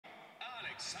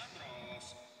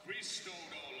Alexandros, CHRISTODOULOU.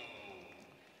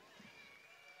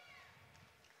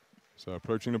 So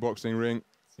approaching the boxing ring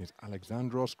is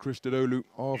Alexandros CHRISTODOULOU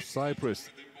of Cyprus,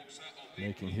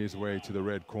 making his way to the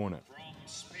red corner. From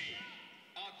Spain,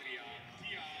 Adrian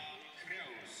THIAM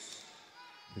CREUS.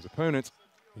 His opponent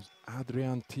is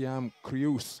Adrian THIAM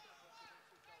CREUS.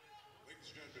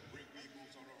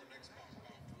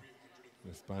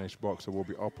 The Spanish boxer will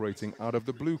be operating out of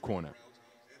the blue corner.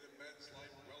 In a men's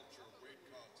light welterweight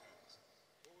contest.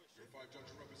 Your 5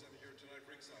 judges represented here tonight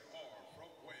ringside are from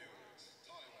Wales,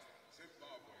 Thailand,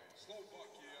 Zimbabwe,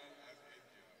 Slovakia, and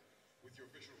India. With your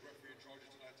official referee in charge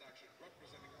of tonight's action,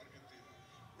 representing Argentina,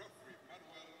 referee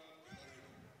Manuel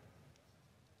Belgrade.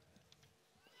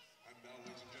 And now,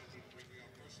 ladies and gentlemen, bringing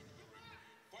our person to the ring,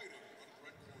 fighting on the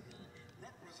red corner,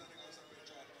 representing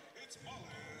Azerbaijan, it's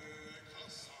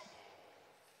Alexandros.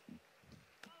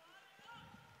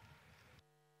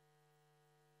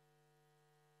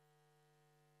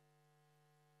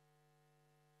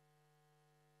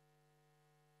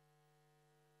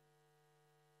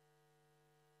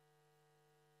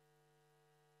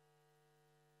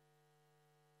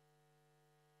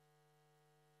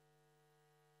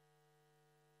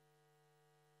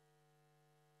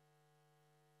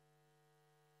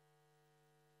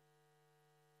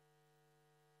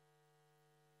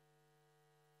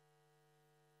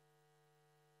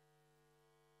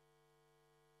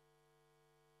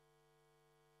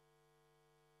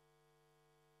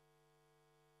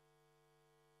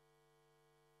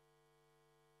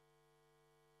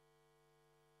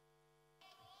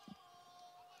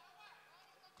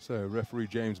 So referee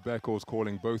James Beckles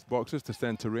calling both boxers to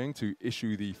center ring to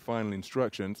issue the final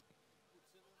instructions.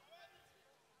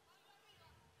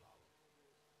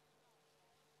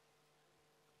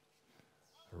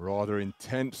 A rather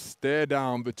intense stare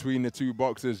down between the two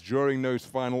boxers during those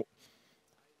final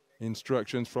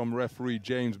instructions from referee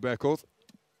James Beckles.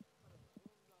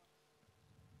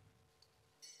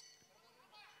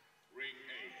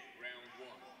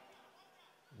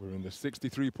 We're in the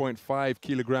 63.5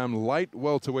 kilogram light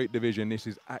welterweight division. This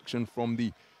is action from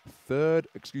the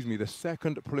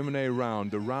second preliminary round.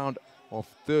 The round of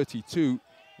 32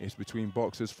 is between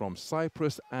boxers from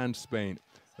Cyprus and Spain.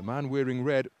 The man wearing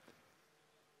red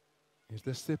is the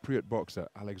Cypriot boxer,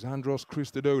 Alexandros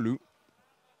CHRISTODOULOU,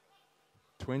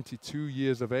 22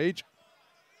 years of age,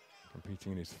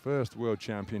 competing in his first World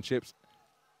Championships.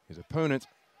 His opponent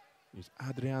is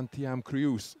Adrian THIAM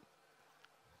CREUS,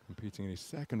 competing in his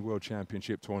second World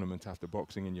Championship tournament after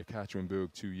boxing in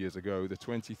Yekaterinburg 2 years ago. The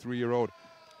 23-year-old,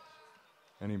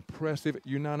 an impressive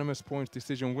unanimous points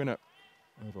decision winner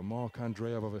over Mark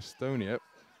Andreev of Estonia,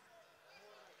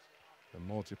 the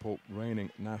multiple reigning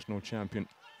national champion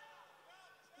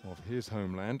of his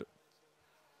homeland.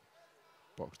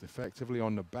 Boxed effectively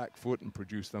on the back foot and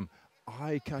produced some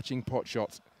eye-catching pot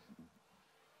shots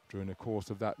during the course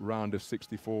of that round of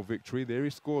 64 victory. There he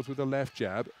scores with a left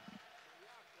jab.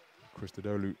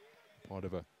 CHRISTODOULOU, part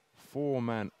of a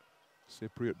 4-man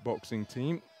Cypriot boxing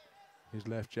team. His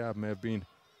left jab may have been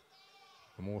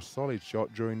a more solid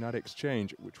shot during that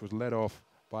exchange, which was led off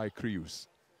by CREUS.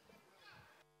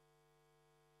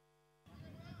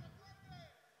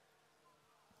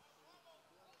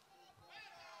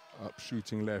 Up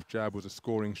shooting left jab was a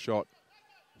scoring shot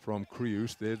from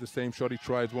CREUS. There's the same shot he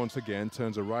tries once again,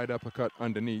 turns a right uppercut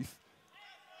underneath.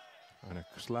 And a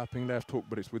slapping left hook,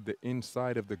 but it's with the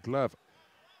inside of the glove,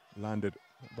 landed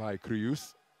by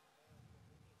CREUS.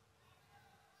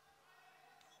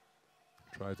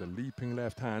 Tries a leaping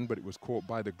left hand, but it was caught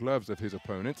by the gloves of his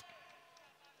opponent.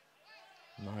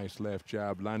 Nice left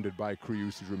jab landed by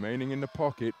CREUS. He's remaining in the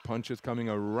pocket. Punches coming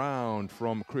around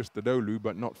from CHRISTODOULOU,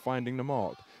 but not finding the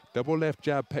mark. Double left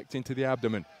jab pecked into the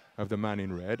abdomen of the man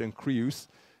in red, and CREUS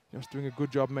just doing a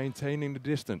good job maintaining the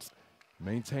distance,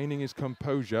 maintaining his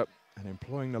composure, and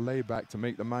employing the layback to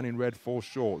make the man in red fall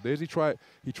short. There's he tries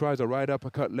a right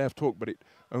uppercut left hook, but it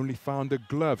only found the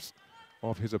gloves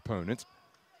of his opponent.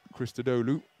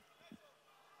 CHRISTODOULOU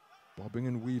bobbing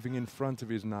and weaving in front of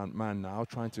his man now,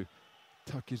 trying to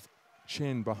tuck his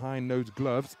chin behind those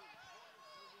gloves.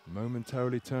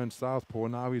 Momentarily turned southpaw,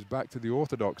 now he's back to the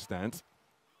orthodox stance.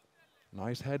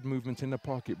 Nice head movement in the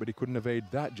pocket, but he couldn't evade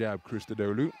that jab,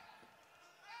 CHRISTODOULOU.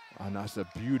 And that's a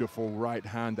beautiful right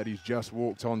hand that he's just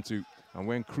walked onto. And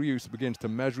when CREUS begins to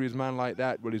measure his man like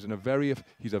that, well, he's a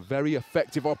very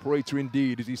effective operator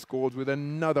indeed, as he scores with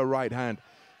another right hand,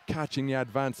 catching the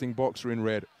advancing boxer in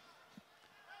red.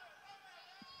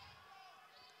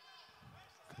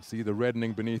 You can see the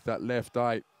reddening beneath that left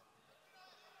eye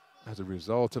As a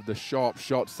result of the sharp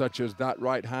shots such as that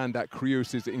right hand that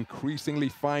Creuss is increasingly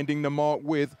finding the mark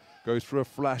with, goes for a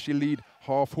flashy lead,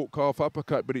 half hook, half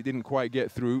uppercut, but it didn't quite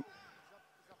get through.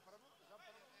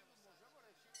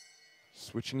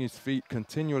 Switching his feet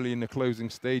continually in the closing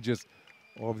stages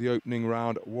of the opening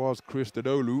round was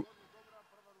CHRISTODOULOU,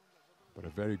 but a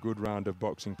very good round of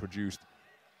boxing produced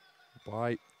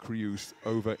by Creuss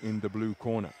over in the blue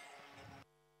corner.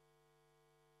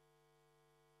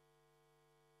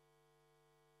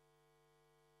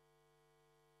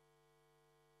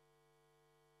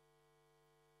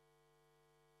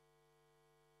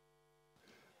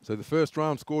 So the first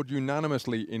round scored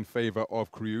unanimously in favor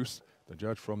of Creuss, the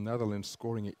judge from Netherlands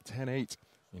scoring it 10-8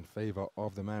 in favor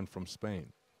of the man from Spain.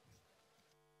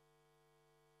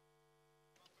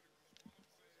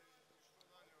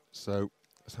 So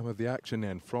some of the action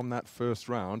then from that first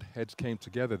round, heads came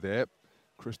together there.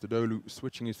 CHRISTODOULOU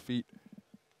switching his feet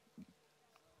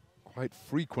quite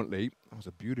frequently. That was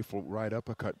a beautiful right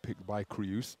uppercut picked by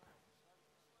Creuss.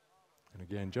 And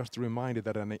again, just a reminder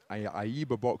that in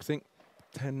AIBA boxing,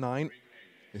 10-9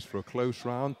 is for a close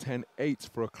round, 10-8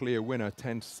 for a clear winner,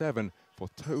 10-7 for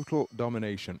total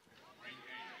domination.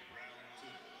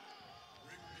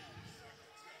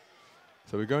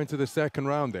 So we're going to the second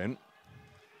round then.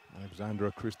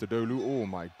 Alexandros CHRISTODOULOU, oh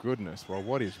my goodness, well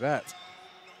what is that?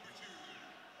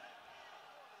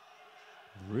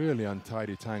 Really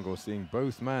untidy tangle, seeing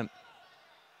both men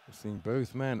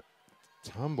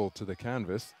tumble to the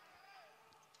canvas.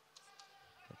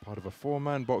 Part of a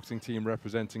four-man boxing team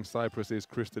representing Cyprus is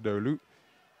CHRISTODOULOU.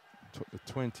 Took the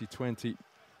 2020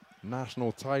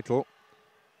 national title,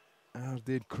 as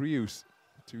did Creuss,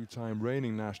 two-time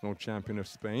reigning national champion of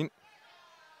Spain.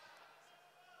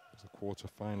 Was a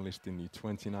quarter-finalist in the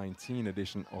 2019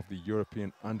 edition of the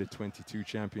European Under-22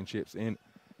 Championships in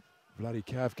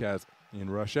Vladikavkaz in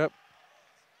Russia.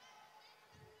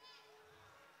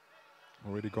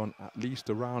 Already gone at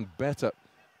least a round better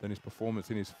than his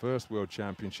performance in his first World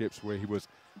Championships, where he was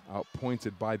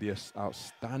outpointed by the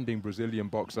outstanding Brazilian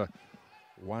boxer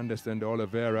Wanderson de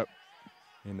Oliveira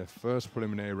in the first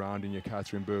preliminary round in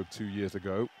Yekaterinburg 2 years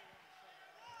ago.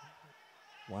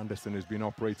 Wanderson has been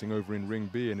operating over in Ring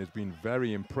B and has been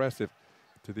very impressive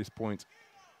to this point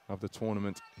of the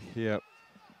tournament here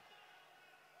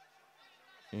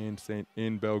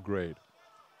in Belgrade.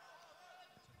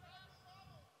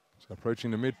 So approaching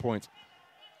the midpoint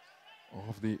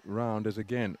of the round, as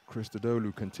again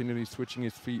CHRISTODOULOU continually switching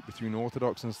his feet between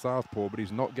orthodox and southpaw, but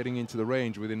he's not getting into the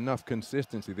range with enough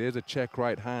consistency. There's a check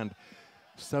right hand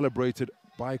celebrated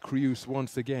by Creuss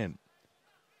once again.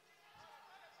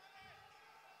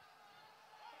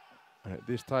 And at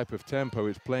this type of tempo,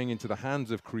 it's playing into the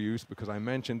hands of Creuss, because I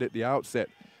mentioned at the outset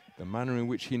the manner in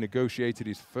which he negotiated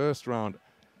his first round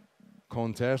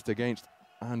contest against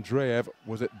Andreev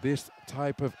was at this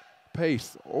type of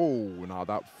pace. Oh, now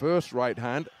that first right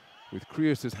hand with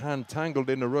Creuss's hand tangled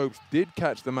in the ropes did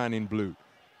catch the man in blue.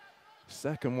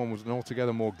 Second one was an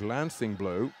altogether more glancing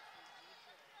blow.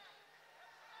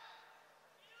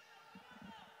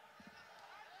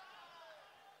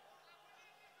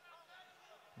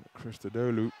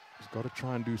 CHRISTODOULOU has got to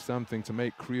try and do something to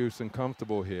make Creuss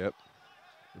uncomfortable here.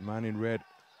 The man in red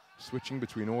switching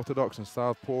between orthodox and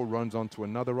southpaw, runs onto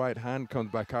another right hand,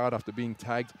 comes back out after being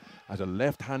tagged as a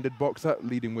left-handed boxer,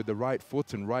 leading with the right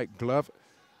foot and right glove.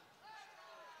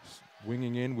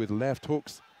 Swinging in with left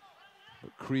hooks,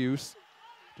 but Creuss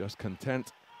just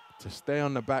content to stay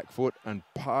on the back foot and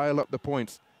pile up the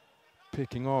points,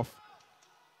 picking off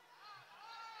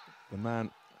the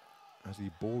man as he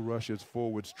ball rushes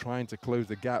forwards, trying to close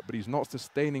the gap, but he's not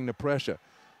sustaining the pressure.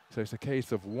 So it's a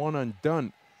case of one and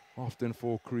done often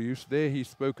for Creuss. There he's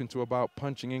spoken to about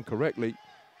punching incorrectly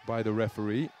by the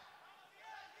referee.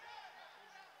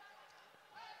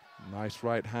 Nice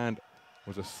right hand,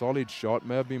 was a solid shot,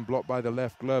 may have been blocked by the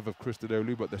left glove of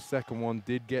CHRISTODOULOU, but the second one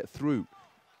did get through.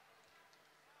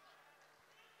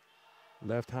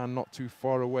 Left hand not too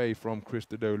far away from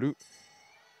CHRISTODOULOU.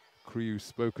 Creuss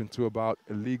spoken to about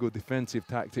illegal defensive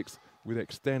tactics with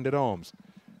extended arms.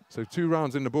 So 2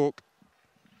 rounds in the book.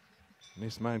 And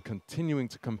this man continuing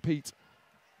to compete,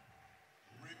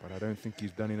 but I don't think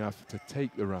he's done enough to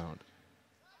take the round.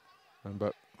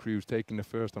 But Creuss taking the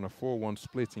first on a 4-1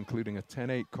 split, including a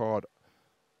 10-8 card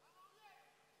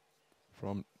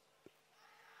from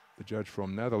the judge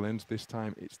from Netherlands. This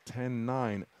time it's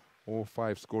 10-9, all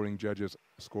 5 scoring judges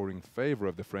scoring in favor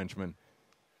of the Frenchman.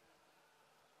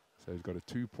 So he's got a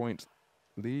 2-point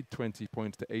lead, 20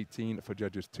 points to 18 for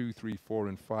judges 2, 3, 4,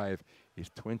 and 5 is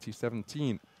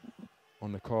 2017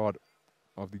 on the card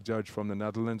of the judge from the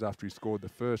Netherlands after he scored the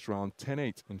first round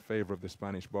 10-8 in favor of the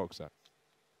Spanish boxer.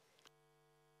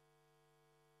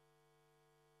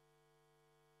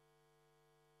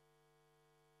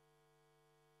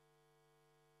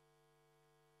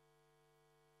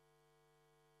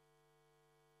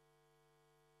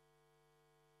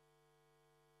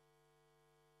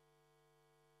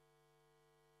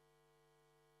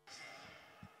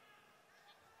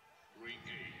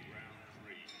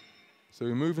 So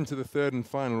we move into the third and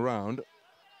final round.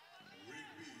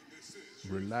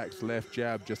 Relaxed left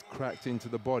jab just cracked into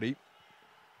the body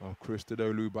of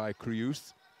CHRISTODOULOU by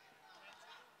CREUS.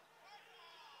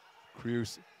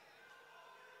 CREUS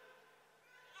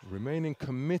remaining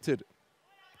committed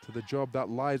to the job that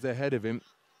lies ahead of him.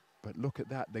 But look at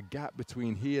that, the gap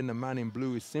between he and the man in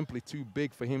blue is simply too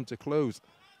big for him to close.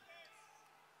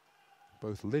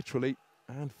 Both literally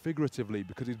and figuratively,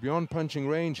 because he's beyond punching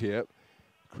range here.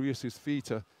 CREUS's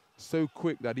feet are so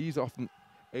quick that he's often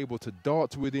able to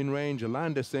dart to within range,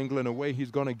 land a single, and away he's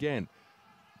gone again.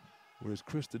 Whereas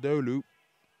CHRISTODOULOU,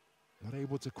 not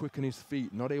able to quicken his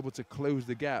feet, not able to close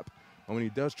the gap. And when he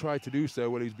does try to do so,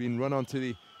 well, he's been run onto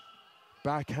the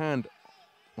backhand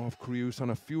of CREUS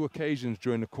on a few occasions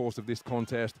during the course of this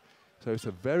contest. So it's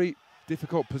a very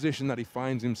difficult position that he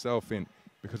finds himself in,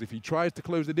 because if he tries to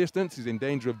close the distance, he's in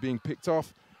danger of being picked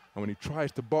off. And when he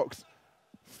tries to box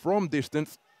from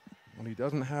distance, well, he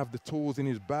doesn't have the tools in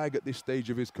his bag at this stage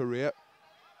of his career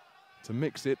to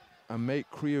mix it and make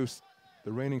CREUS,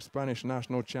 the reigning Spanish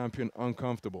national champion,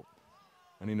 uncomfortable.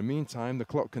 And in the meantime, the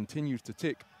clock continues to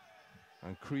tick,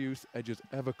 and CREUS edges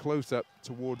ever closer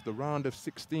towards the round of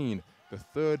 16, the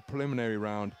third preliminary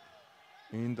round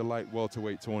in the light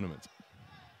welterweight tournament.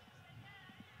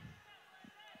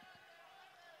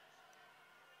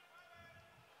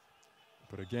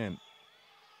 But again,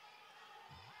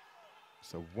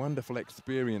 it's a wonderful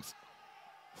experience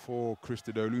for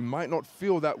CHRISTODOULOU. Might not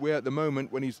feel that way at the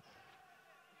moment when he's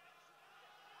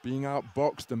being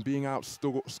outboxed and being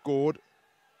outscored.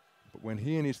 But when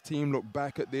he and his team look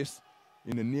back at this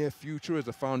in the near future as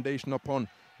a foundation upon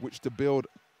which to build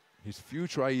his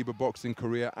future AIBA boxing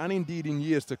career, and indeed in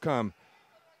years to come,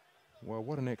 well,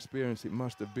 what an experience it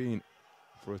must have been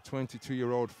for a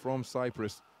 22-year-old from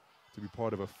Cyprus to be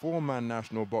part of a four-man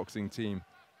national boxing team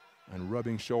and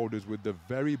rubbing shoulders with the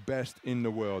very best in the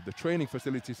world. The training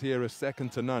facilities here are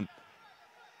second to none.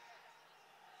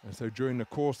 And so during the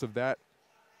course of that,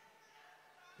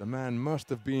 the man must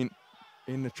have been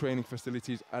in the training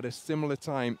facilities at a similar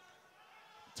time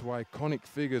to iconic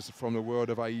figures from the world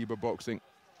of AIBA boxing,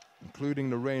 including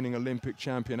the reigning Olympic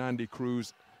champion Andy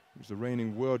Cruz, who's the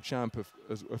reigning world champ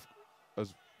as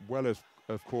well as,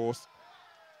 of course,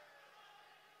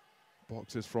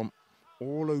 boxers from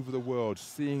all over the world,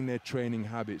 seeing their training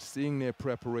habits, seeing their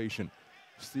preparation,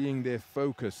 seeing their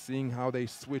focus, seeing how they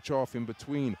switch off in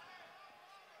between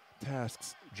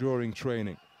tasks during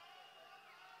training.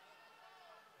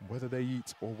 Whether they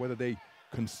eat or whether they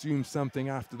consume something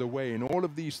after the weigh, and all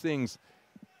of these things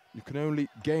you can only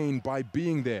gain by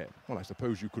being there. Well, I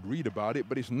suppose you could read about it,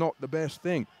 but it's not the best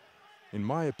thing. In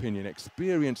my opinion,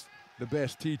 experience the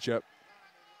best teacher.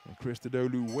 And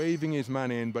CHRISTODOULOU waving his man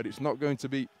in, but it's not going to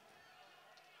be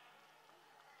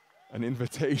an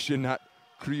invitation that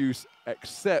CREUS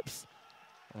accepts.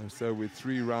 And so with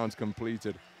 3 rounds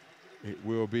completed, it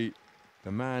will be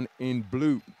the man in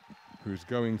blue who's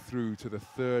going through to the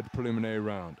third preliminary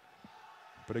round.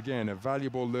 But again, a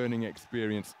valuable learning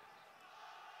experience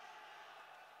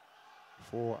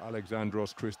for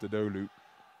Alexandros CHRISTODOULOU.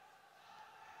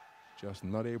 Just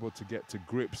not able to get to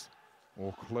grips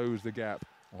or close the gap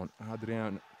on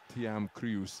Adrian THIAM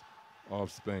CREUS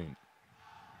of Spain.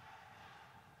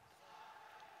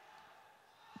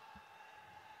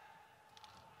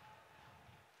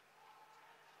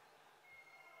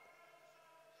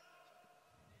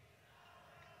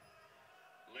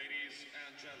 Ladies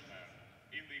and gentlemen,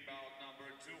 in the bout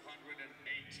number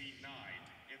 289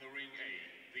 in the ring A,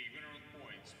 the winner on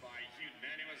points by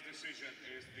unanimous decision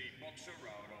is the boxer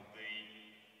out of the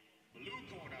blue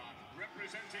corner,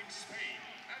 representing Spain,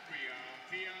 Adrian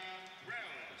THIAM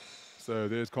CREUS. So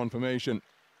there's confirmation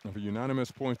of a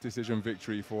unanimous points decision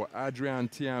victory for Adrian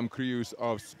THIAM CREUS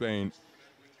of Spain,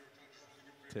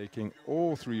 taking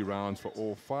all 3 rounds for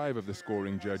all 5 of the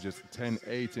scoring judges,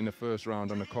 10-8 in the first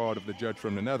round on the card of the judge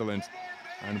from the Netherlands.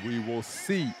 And we will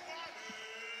see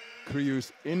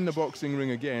CREUS in the boxing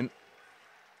ring again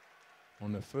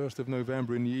on the 1st of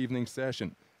November in the evening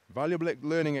session. Valuable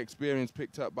learning experience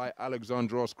picked up by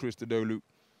Alexandros CHRISTODOULOU.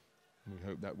 We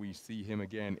hope that we see him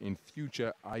again in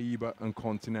future AIBA and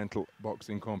continental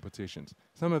boxing competitions.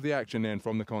 Some of the action then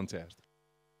from the contest.